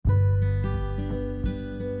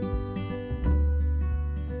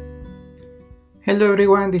Hello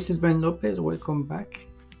everyone, this is Ben Lopez. Welcome back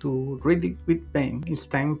to Read It with Ben. It's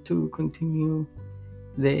time to continue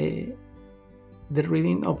the the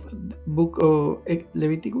reading of the book of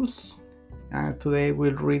Leviticus. Today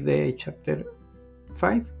we'll read the chapter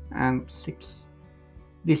 5 and 6.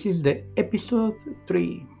 This is the episode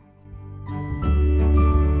 3.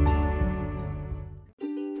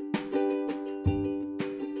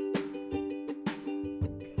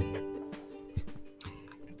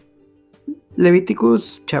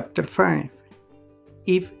 Leviticus Chapter 5.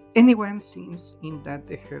 If anyone sins in that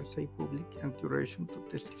the hears a public adjuration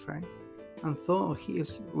to testify, and though he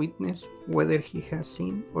is witness whether he has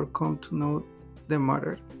sinned or come to know the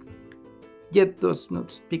matter, yet does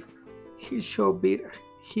not speak, he shall bear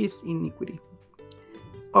his iniquity.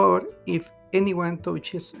 Or if anyone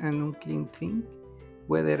touches an unclean thing,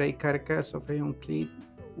 whether a carcass of an unclean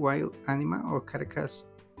wild animal or carcass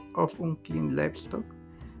of unclean livestock,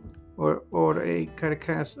 or a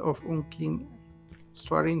carcass of unclean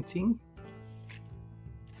swearing thing,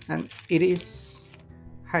 and it is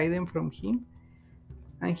hidden from him,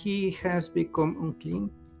 and he has become unclean,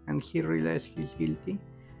 and he realizes he is guilty,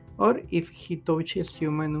 or if he touches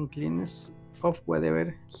human uncleanness of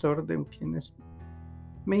whatever sort the uncleanness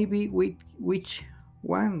may be, with which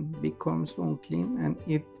one becomes unclean, and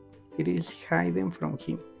it is hidden from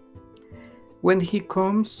him. When he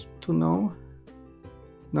comes to know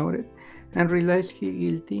it and realize he is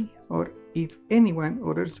guilty, or if anyone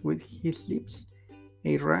utters with his lips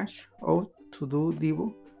a rash oath to do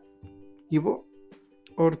evil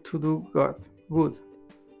or to do good,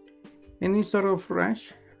 any sort of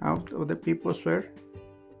rash out of the people swear,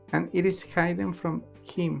 and it is hidden from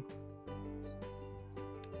him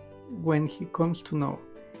when he comes to know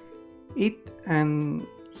it, and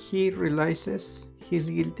he realizes he's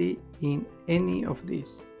guilty in any of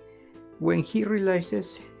these. When he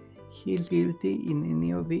realizes he's guilty in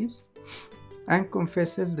any of these and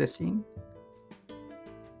confesses the sin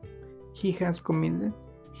he has committed,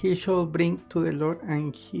 he shall bring to the Lord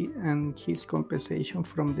and his compensation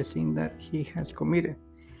from the sin that he has committed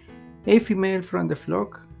a female from the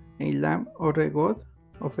flock, a lamb or a goat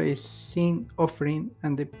of a sin offering,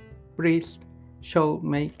 and the priest shall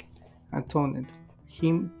make atonement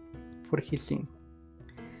him for his sin.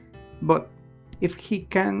 But if he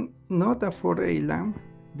can not afford a lamb,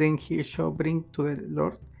 then he shall bring to the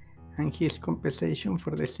Lord and his compensation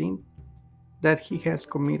for the sin that he has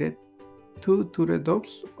committed two turtle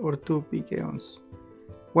doves or two pigeons,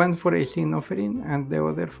 one for a sin offering and the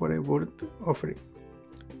other for a burnt offering.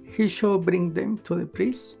 He shall bring them to the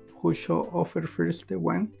priest, who shall offer first the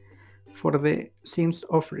one for the sin's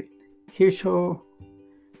offering. He shall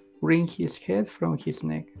wring his head from his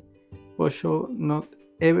neck, but shall not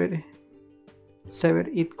ever sever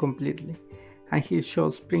it completely, and he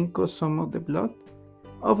shall sprinkle some of the blood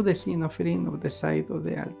of the sin offering of the side of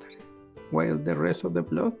the altar, while the rest of the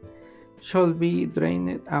blood shall be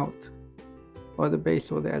drained out of the base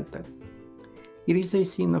of the altar. It is a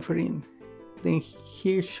sin offering. Then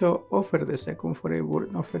he shall offer the second for a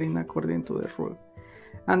burnt offering according to the rule,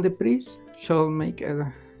 and the priest shall make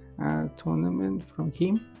an atonement from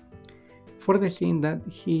him for the sin that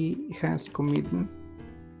he has committed,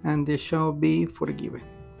 and they shall be forgiven.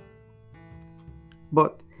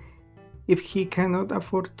 But if he cannot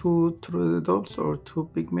afford two turtle doves or two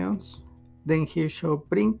pygmies, then he shall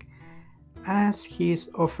bring as his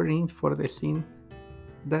offering for the sin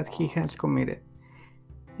that he has committed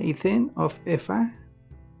a tenth of ephah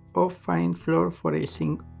of fine flour for a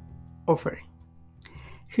sin offering.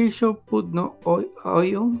 He shall put no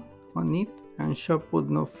oil on it, and shall put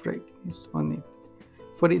no fragrance on it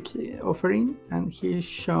for its offering, and he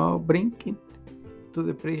shall bring it to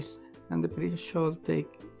the priest, and the priest shall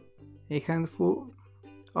take a handful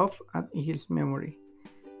of at his memory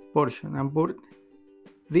portion, and burn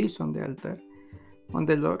this on the altar, on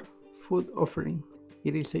the Lord food offering.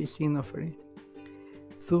 It is a sin offering.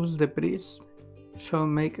 Thus the priest shall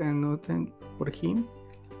make an atonement for him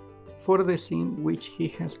for the sin which he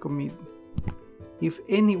has committed. If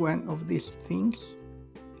any one of these things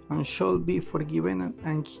and shall be forgiven,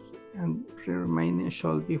 and the remaining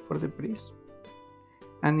shall be for the priest,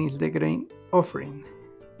 and is the grain offering,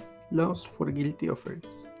 lost for guilty offerings.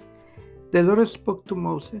 The Lord spoke to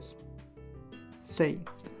Moses, saying,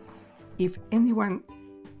 if anyone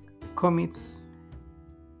commits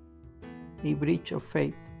a breach of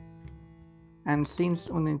faith and sins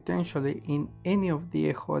unintentionally in any of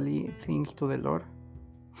the holy things to the Lord,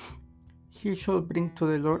 he shall bring to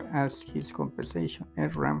the Lord as his compensation a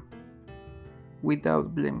ram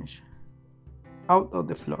without blemish out of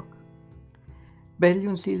the flock.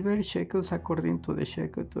 Bellion silver shekels according to the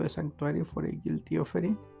shekel to the sanctuary for a guilty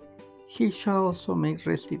offering. He shall also make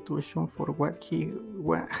restitution for what he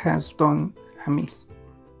has done amiss.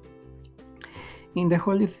 In the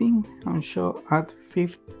holy thing, and shall add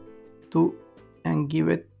fifth to and give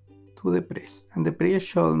it to the priest, and the priest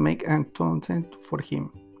shall make atonement for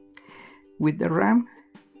him with the ram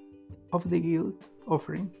of the guilt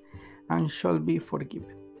offering, and shall be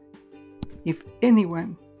forgiven. If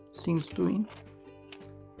anyone sins doing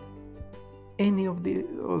any of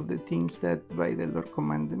the things that by the Lord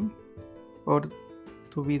commanded him, or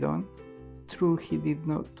to be done, true he did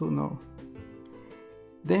not to know,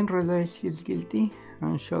 then realize he is guilty,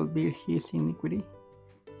 and shall bear his iniquity.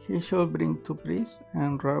 He shall bring to priest,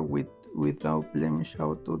 and raw without blemish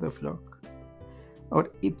out to the flock,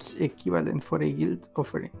 or its equivalent for a guilt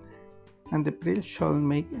offering. And the priest shall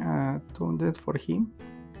make atonement for him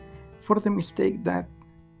for the mistake that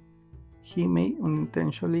he made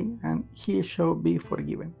unintentionally, and he shall be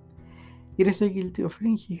forgiven. It is a guilty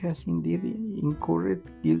offering. He has indeed incurred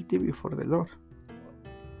guilty before the Lord.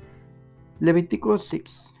 Leviticus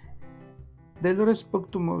 6. The Lord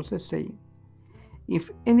spoke to Moses, saying, if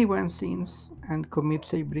anyone sins and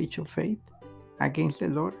commits a breach of faith against the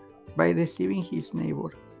Lord by deceiving his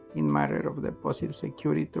neighbor in matter of deposit,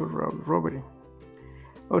 security, or robbery,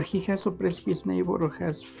 or he has oppressed his neighbor, or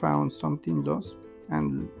has found something lost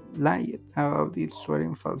and lied about it,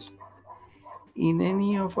 swearing falsely, in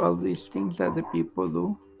any of all these things that the people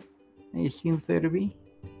do, a sin there be,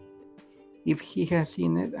 if he has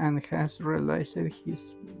sinned and has realized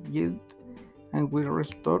his guilt, and will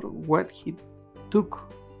restore what he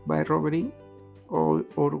took by robbery, or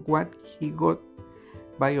what he got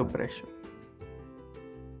by oppression,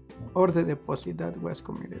 or the deposit that was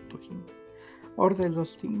committed to him, or the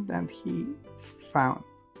lost thing that he found,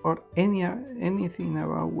 or anything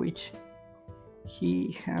about which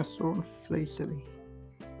he has sworn falsely,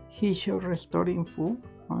 he shall restore in full,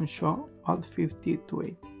 and shall add 50 to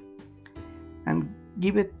it, and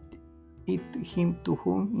give it to him to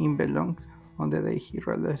whom it belongs on the day he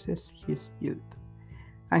realizes his guilt.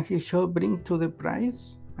 And he shall bring to the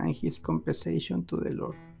price and his compensation to the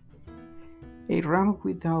Lord a ram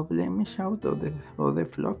without blemish out of the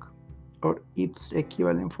flock, or its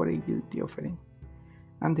equivalent for a guilty offering.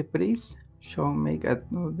 And the priest shall make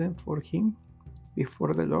atonement for him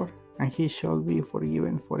before the Lord, and he shall be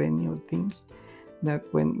forgiven for any of things that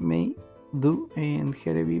one may do and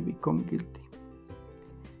herever become guilty.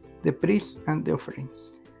 The priest and the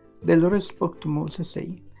offerings. The Lord spoke to Moses,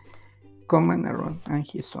 saying, command Aaron and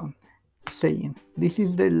his son, saying, this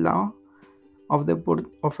is the law of the burnt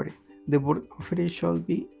offering. The burnt offering shall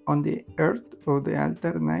be on the earth of the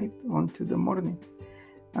altar night until the morning,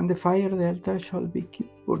 and the fire of the altar shall be kept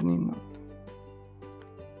burning not.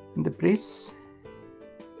 And the priest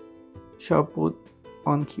shall put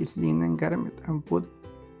on his linen garment, and put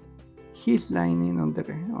his lining on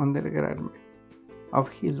the garment of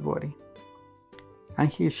his body, and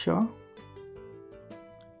he shall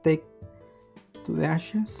take to the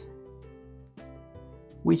ashes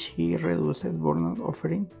which he reduces burnt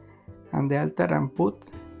offering and the altar, and put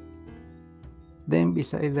them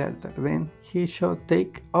beside the altar. Then he shall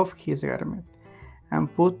take off his garment,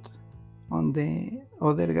 and put on the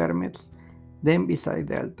other garments them beside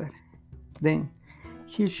the altar. Then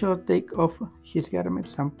he shall take off his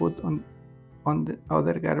garments, and put on the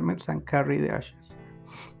other garments, and carry the ashes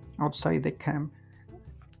outside the camp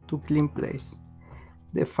to clean place.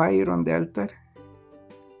 The fire on the altar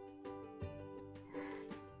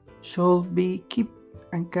shall be kept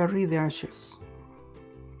and carry the ashes,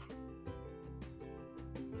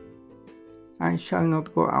 and shall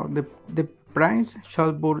not go out. The priest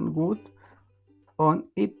shall burn wood on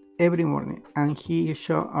it every morning, and he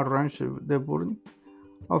shall arrange the burnt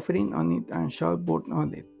offering on it, and shall burn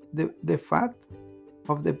on it the fat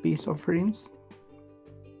of the peace offerings.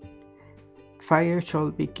 Fire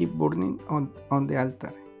shall be kept burning on the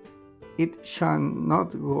altar. It shall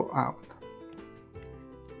not go out.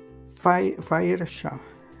 Fire shall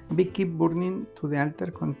be kept burning to the altar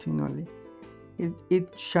continually.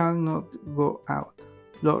 It shall not go out,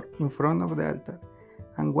 Lord, in front of the altar.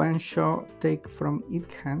 And one shall take from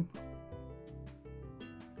its hand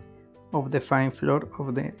of the fine flour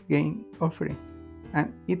of the grain offering,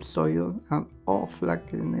 and its oil, and all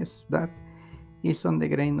flakiness that is on the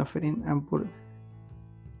grain offering, and put.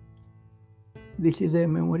 This is the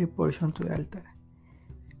memory portion to the altar.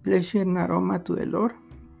 Pleasing aroma to the Lord,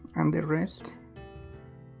 and the rest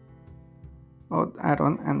of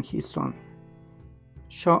Aaron and his son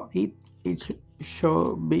shall eat. It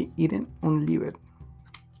shall be eaten unleavened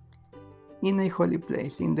in a holy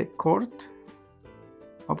place in the court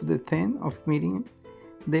of the tent of meeting,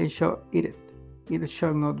 they shall eat it. It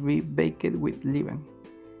shall not be baked with leaven.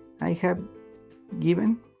 I have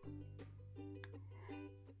given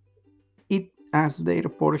it as their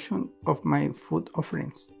portion of my food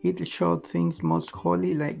offerings. It shall things most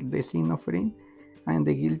holy, like the sin offering and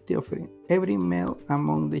the guilty offering. Every male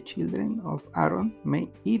among the children of Aaron may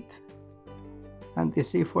eat and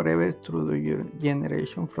receive forever through your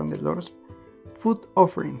generation from the Lord's food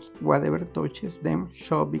offerings. Whatever touches them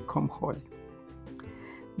shall become holy.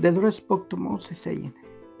 The Lord spoke to Moses, saying,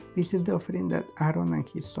 This is the offering that Aaron and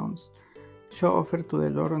his sons shall offer to the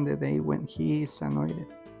Lord on the day when he is anointed.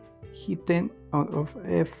 He 10 out of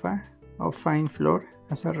ephah of fine flour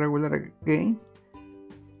as a regular grain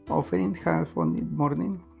offering, half on the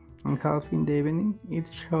morning and half in the evening.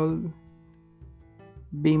 It shall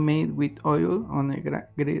be made with oil on a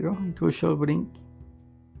griddle. You shall bring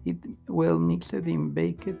it well mixed in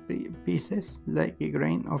baked pieces like a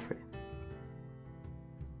grain offering,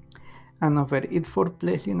 and offer it for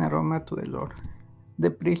pleasing aroma to the Lord. The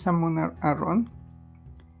priest among Aaron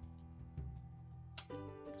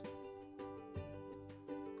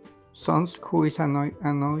sons who is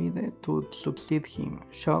anointed to succeed him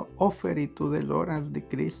shall offer it to the Lord as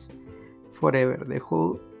decrees forever. The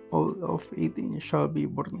whole of it shall be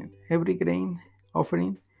burned. Every grain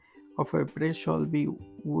offering of a priest shall be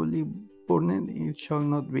wholly burned, it shall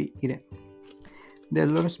not be eaten. The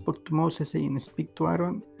Lord spoke to Moses, saying, Speak to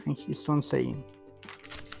Aaron and his sons, saying,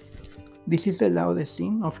 This is the law of the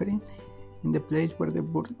sin offering. In the place where the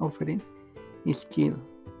burnt offering is killed,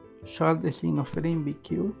 shall the sin offering be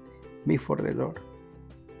killed before the Lord.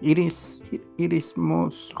 It is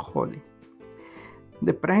most holy.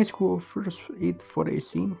 The priest who offers it for a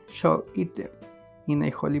sin shall eat it in a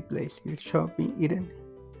holy place. It shall be eaten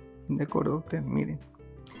in the court of the meeting.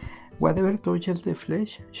 Whatever touches the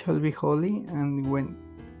flesh shall be holy, and when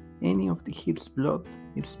any of his blood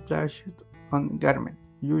is splashed on a garment,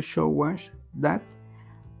 you shall wash that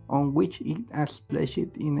on which it has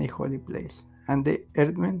splashed in a holy place, and the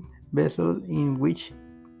earthen vessel in which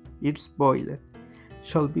it's boiled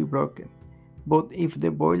shall be broken. But if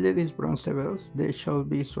the boiled is bronze vessels, they shall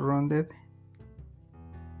be surrounded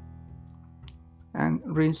and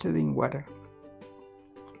rinsed in water.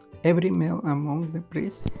 Every male among the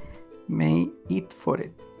priests may eat for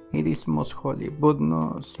it. It is most holy, but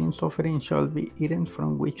no sin offering shall be eaten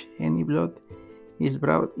from which any blood is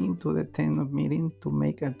brought into the tent of meeting to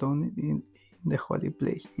make atonement in the holy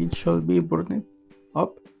place. It shall be burned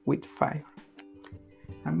up with fire.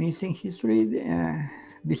 Amazing history.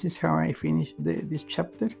 This is how I finished this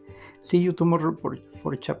chapter. See you tomorrow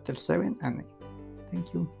for chapter 7 and 8.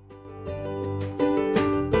 Thank you.